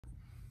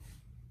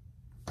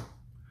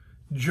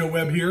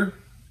Webb here,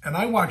 and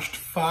I watched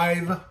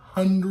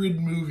 500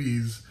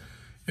 movies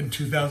in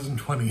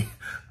 2020.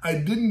 I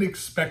didn't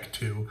expect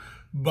to,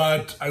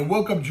 but I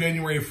woke up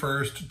January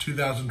 1st,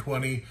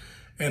 2020,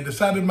 and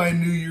decided my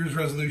New Year's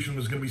resolution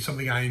was going to be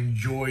something I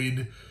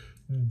enjoyed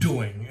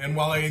doing. And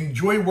while I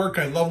enjoy work,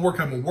 I love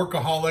work, I'm a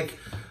workaholic.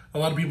 A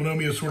lot of people know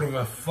me as sort of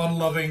a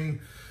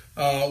fun-loving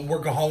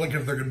workaholic,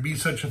 if there can be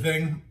such a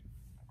thing.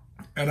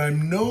 And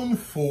I'm known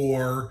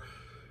for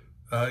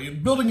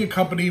building a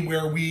company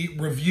where we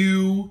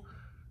review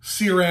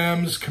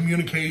CRMs,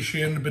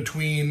 communication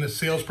between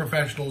sales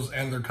professionals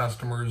and their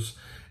customers,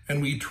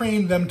 and we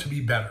train them to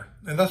be better.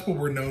 And that's what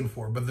we're known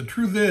for. But the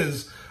truth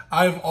is,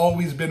 I've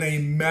always been a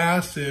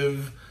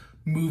massive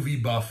movie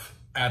buff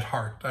at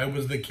heart. I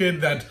was the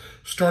kid that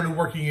started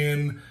working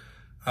in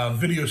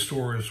video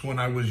stores when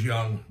I was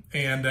young,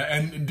 and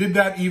did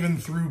that even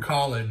through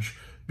college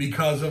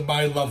because of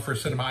my love for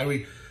cinema.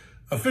 I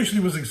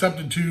officially was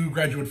accepted to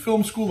graduate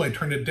film school. I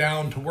turned it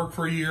down to work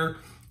for a year,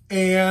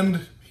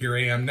 and here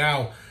I am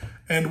now.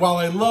 And while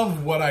I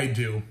love what I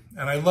do,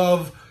 and I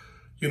love,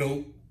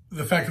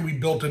 the fact that we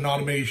built an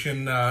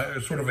automation,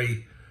 sort of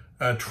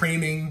a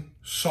training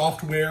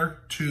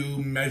software to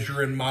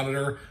measure and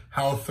monitor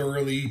how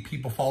thoroughly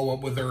people follow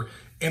up with their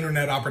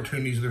internet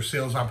opportunities, their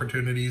sales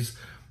opportunities,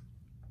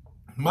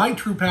 my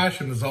true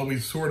passion has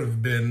always sort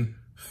of been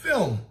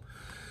film.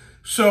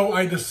 So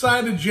I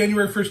decided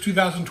January 1st,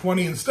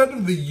 2020, instead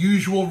of the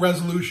usual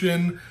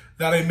resolution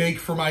that I make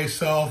for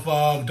myself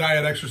of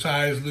diet,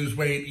 exercise, lose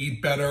weight,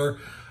 eat better,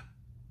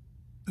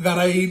 that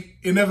I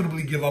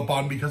inevitably give up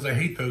on because I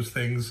hate those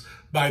things,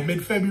 by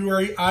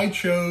mid-February, I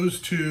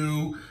chose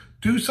to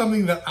do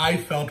something that I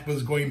felt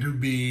was going to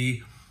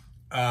be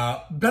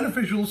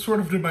beneficial sort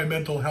of to my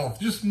mental health.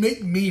 Just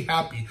make me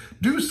happy.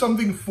 Do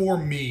something for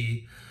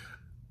me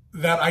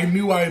that I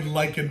knew I'd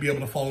like and be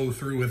able to follow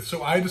through with.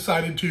 So I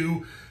decided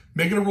to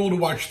make it a rule to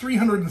watch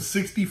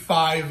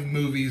 365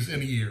 movies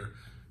in a year,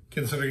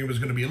 considering it was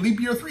going to be a leap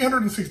year,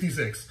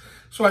 366.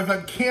 So I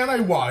thought, can I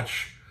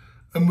watch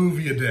a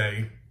movie a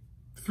day,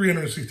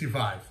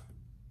 365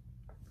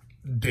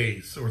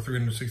 days, or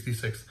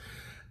 366?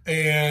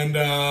 And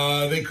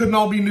they couldn't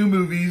all be new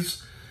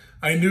movies.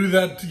 I knew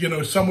that,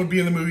 some would be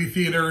in the movie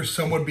theater,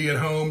 some would be at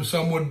home,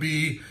 some would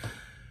be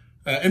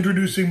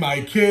introducing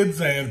my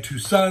kids. I have 2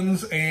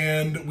 sons,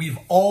 and we've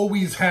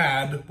always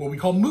had what we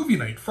call movie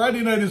night.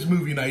 Friday night is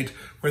movie night,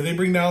 where they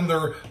bring down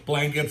their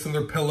blankets and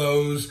their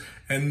pillows,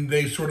 and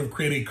they sort of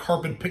create a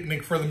carpet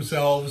picnic for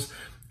themselves,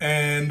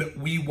 and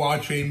we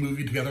watch a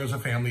movie together as a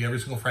family every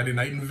single Friday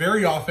night. And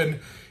very often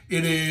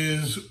it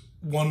is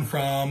one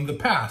from the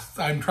past.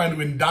 I'm trying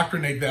to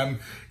indoctrinate them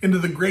into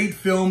the great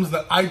films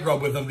that I grew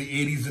up with of the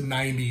 80s and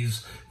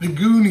 90s, the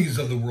Goonies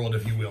of the world,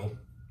 if you will.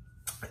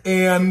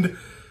 And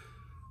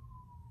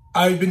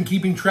I've been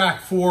keeping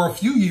track for a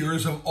few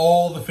years of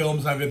all the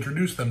films I've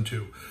introduced them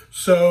to.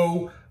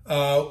 So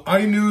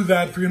I knew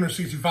that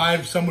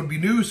 365, some would be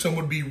new, some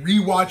would be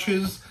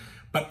rewatches,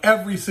 but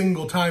every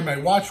single time I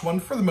watched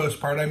one, for the most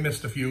part, I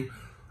missed a few,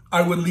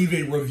 I would leave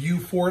a review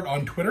for it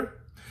on Twitter,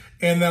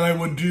 and then I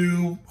would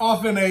do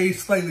often a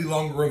slightly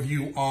longer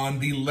review on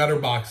the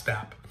Letterboxd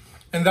app.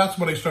 And that's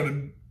what I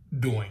started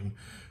doing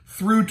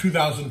through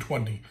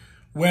 2020.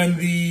 When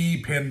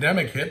the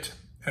pandemic hit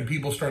and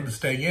people started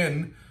staying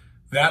in,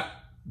 that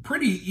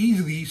pretty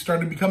easily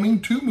started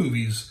becoming 2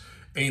 movies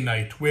a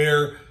night,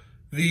 where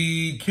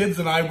the kids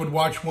and I would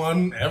watch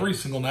one every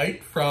single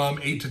night from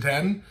 8 to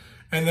 10.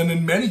 And then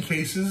in many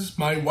cases,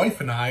 my wife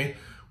and I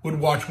would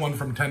watch one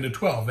from 10 to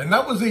 12. And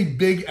that was a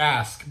big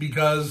ask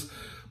because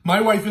my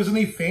wife isn't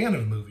a fan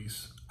of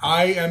movies.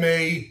 I am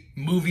a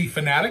movie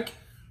fanatic.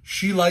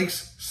 She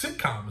likes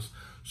sitcoms.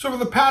 So for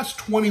the past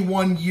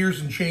 21 years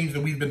and change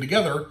that we've been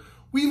together,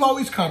 we've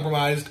always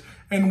compromised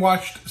and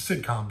watched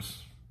sitcoms.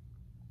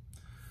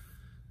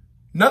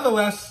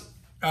 Nonetheless,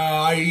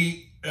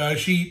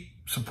 she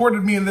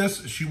supported me in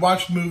this. She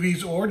watched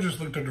movies or just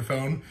looked at her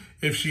phone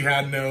if she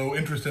had no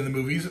interest in the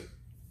movies.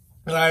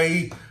 And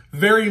I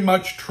very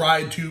much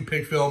tried to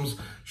pick films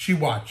she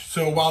watched.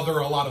 So while there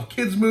are a lot of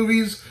kids'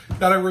 movies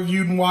that I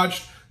reviewed and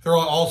watched, there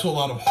are also a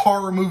lot of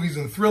horror movies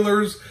and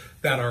thrillers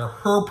that are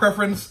her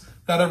preference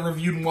that I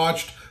reviewed and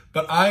watched.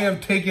 But I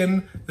have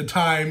taken the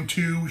time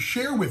to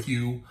share with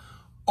you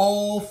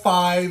all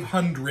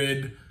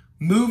 500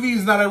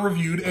 movies that I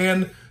reviewed,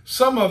 and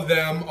some of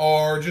them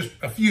are just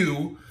a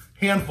few,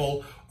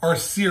 handful, are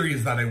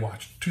series that I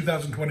watched.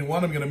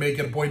 2021, I'm going to make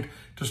it a point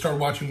to start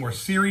watching more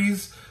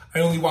series. I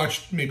only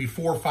watched maybe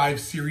 4 or 5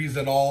 series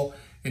at all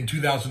in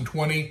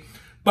 2020,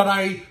 but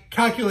I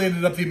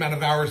calculated up the amount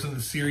of hours of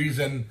the series,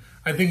 and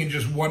I think in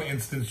just one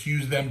instance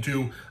used them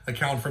to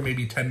account for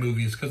maybe 10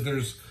 movies, because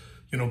there's,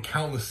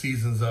 countless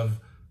seasons of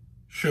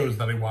shows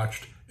that I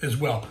watched as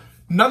well.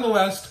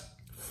 Nonetheless,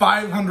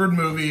 500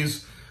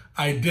 movies.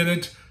 I did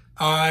it.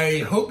 I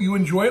hope you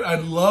enjoy it.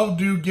 I'd love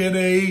to get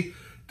a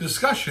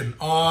discussion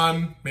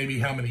on maybe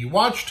how many you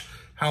watched,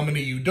 how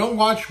many you don't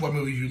watch, what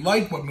movies you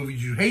like, what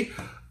movies you hate.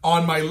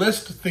 On my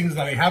list, things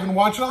that I haven't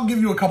watched, I'll give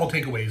you a couple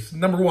takeaways.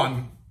 Number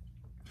 1,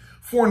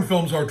 foreign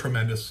films are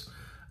tremendous.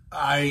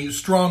 I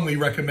strongly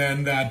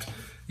recommend that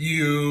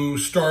you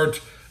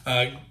start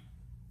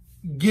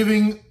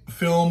giving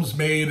films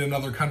made in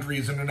other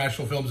countries,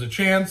 international films, a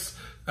chance,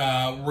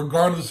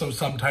 regardless of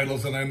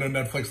subtitles. And I know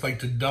Netflix like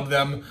to dub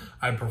them.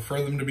 I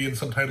prefer them to be in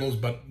subtitles,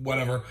 but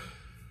whatever.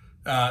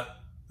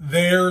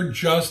 They're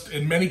just,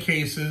 in many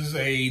cases,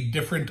 a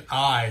different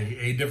eye,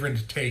 a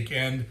different take.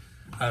 And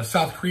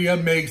South Korea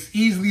makes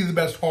easily the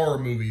best horror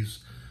movies.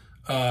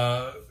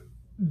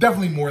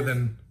 Definitely more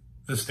than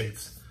the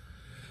States.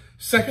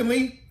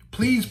 Secondly,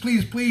 please,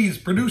 please, please,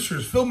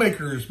 producers,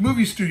 filmmakers,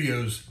 movie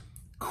studios,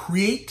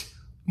 create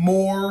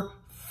more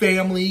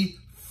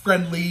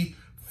family-friendly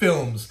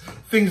films.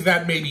 Things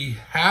that maybe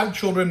have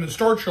children and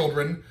star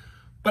children,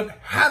 but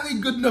have a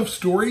good enough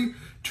story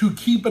to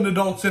keep an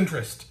adult's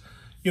interest.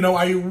 You know,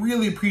 I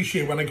really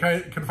appreciate when I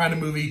can find a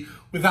movie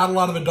without a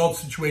lot of adult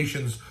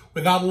situations,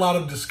 without a lot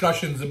of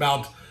discussions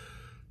about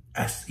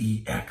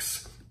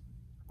sex,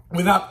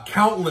 without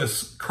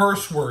countless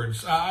curse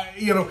words.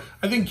 You know,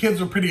 I think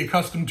kids are pretty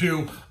accustomed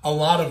to a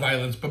lot of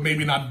violence, but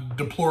maybe not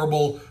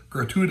deplorable,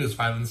 gratuitous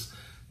violence.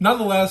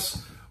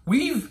 Nonetheless,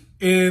 we've,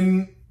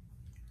 in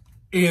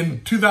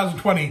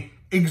 2020,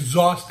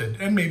 exhausted,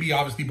 and maybe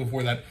obviously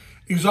before that,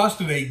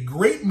 exhausted a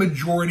great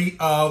majority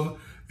of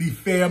the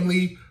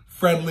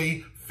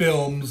family-friendly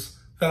films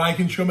that I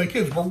can show my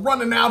kids. We're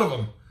running out of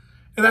them.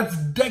 And that's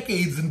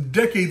decades and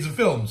decades of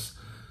films.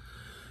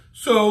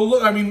 So,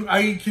 look, I mean,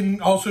 I can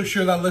also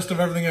share that list of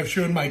everything I've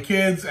shown my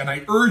kids, and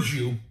I urge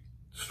you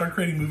to start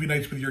creating movie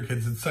nights with your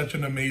kids. It's such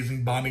an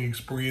amazing bonding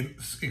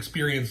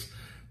experience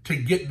to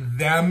get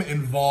them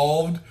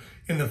involved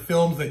in the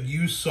films that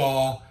you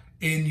saw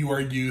in your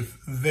youth.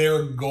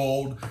 They're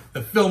gold.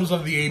 The films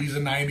of the 80s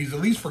and 90s,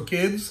 at least for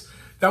kids,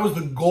 that was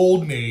the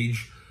golden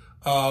age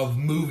of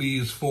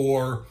movies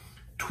for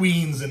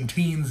tweens and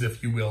teens,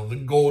 if you will, the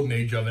golden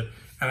age of it.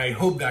 And I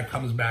hope that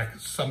comes back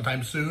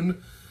sometime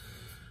soon.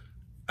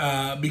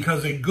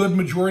 Because a good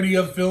majority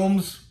of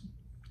films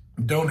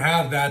don't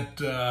have that,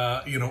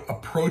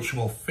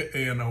 approachable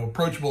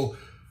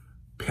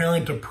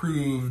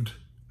parent-approved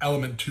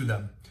element to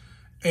them.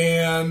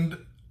 And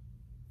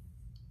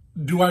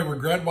do I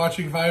regret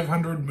watching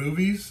 500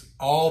 movies?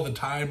 All the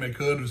time I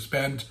could have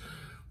spent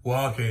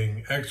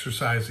walking,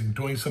 exercising,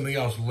 doing something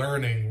else,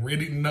 learning,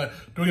 reading,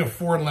 doing a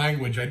foreign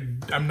language.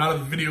 I'm not a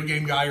video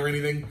game guy or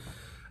anything.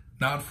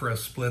 Not for a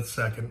split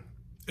second.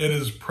 It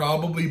has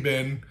probably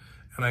been,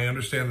 and I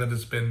understand that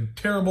it's been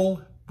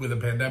terrible with a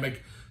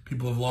pandemic.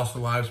 People have lost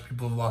their lives.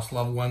 People have lost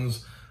loved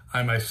ones.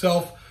 I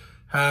myself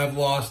have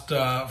lost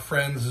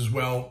friends as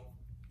well.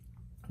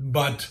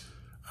 But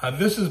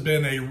this has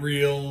been a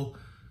real,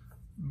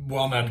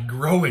 while not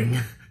growing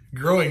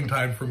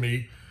time for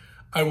me.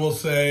 I will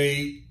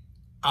say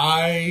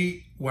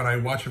when I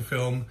watch a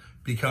film,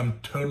 become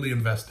totally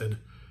invested,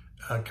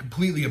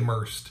 completely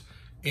immersed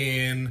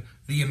in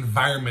the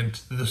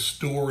environment, the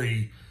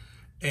story,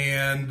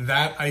 and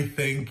that, I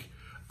think,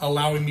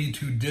 allowing me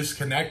to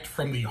disconnect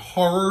from the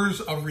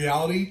horrors of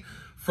reality,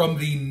 from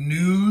the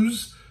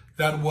news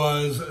that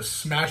was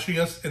smashing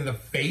us in the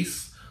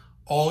face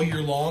all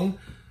year long.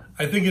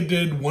 I think it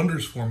did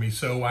wonders for me.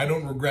 So I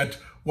don't regret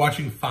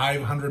watching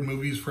 500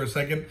 movies for a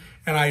second.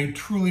 And I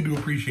truly do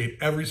appreciate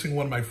every single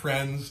one of my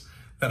friends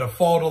that have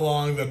followed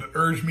along, that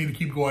urged me to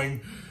keep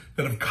going,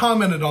 that have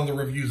commented on the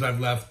reviews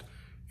I've left.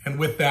 And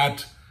with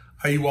that,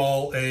 I owe you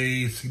all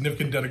a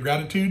significant debt of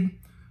gratitude.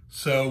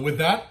 So with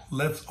that,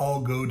 let's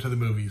all go to the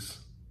movies.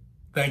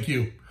 Thank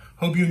you.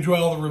 Hope you enjoy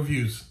all the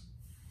reviews.